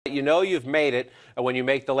You know you've made it when you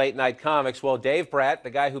make the late night comics. Well, Dave Brat, the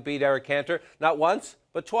guy who beat Eric Cantor, not once,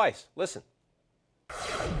 but twice. Listen.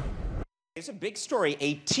 It's a big story.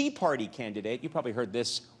 A Tea Party candidate, you probably heard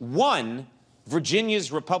this, won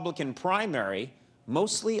Virginia's Republican primary,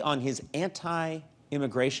 mostly on his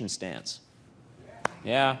anti-immigration stance.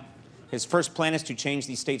 Yeah. His first plan is to change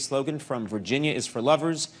the state slogan from Virginia is for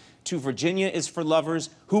lovers to Virginia is for lovers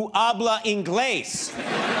who habla inglés.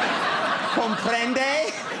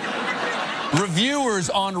 Comprende? Reviewers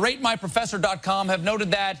on RateMyProfessor.com have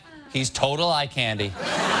noted that he's total eye candy.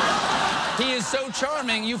 He is so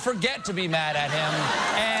charming, you forget to be mad at him.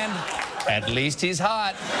 And at least he's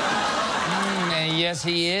hot. Yes,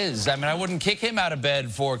 he is. I mean, I wouldn't kick him out of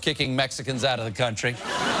bed for kicking Mexicans out of the country.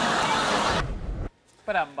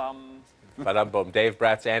 Ba-dum-bum. Ba-dum-bum. Dave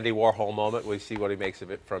Brat's Andy Warhol moment. We see what he makes of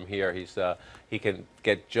it from here. He can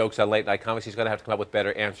get jokes on late night comics. He's going to have to come up with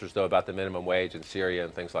better answers, though, about the minimum wage in Syria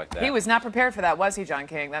and things like that. He was not prepared for that, was he, John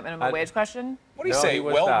King? That minimum wage question? What did he say?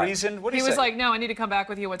 Well-reasoned? He was like, no, I need to come back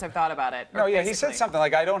with you once I've thought about it. No, yeah, he said something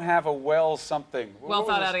like, I don't have a well-something.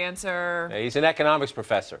 Well-thought-out answer. Yeah, he's an economics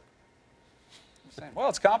professor. Well,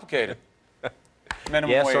 it's complicated.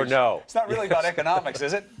 Minimum yes wage. or no? It's not really about economics,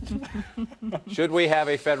 is it? Should we have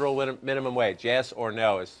a federal minimum wage? Yes or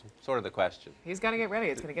no is sort of the question. He's got to get ready.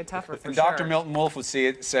 It's going to get tougher for and sure. Dr. Milton Wolfe would say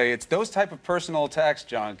it's those type of personal attacks,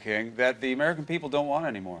 John King, that the American people don't want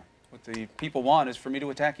anymore. What the people want is for me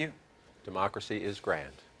to attack you. Democracy is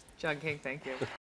grand. John King, thank you.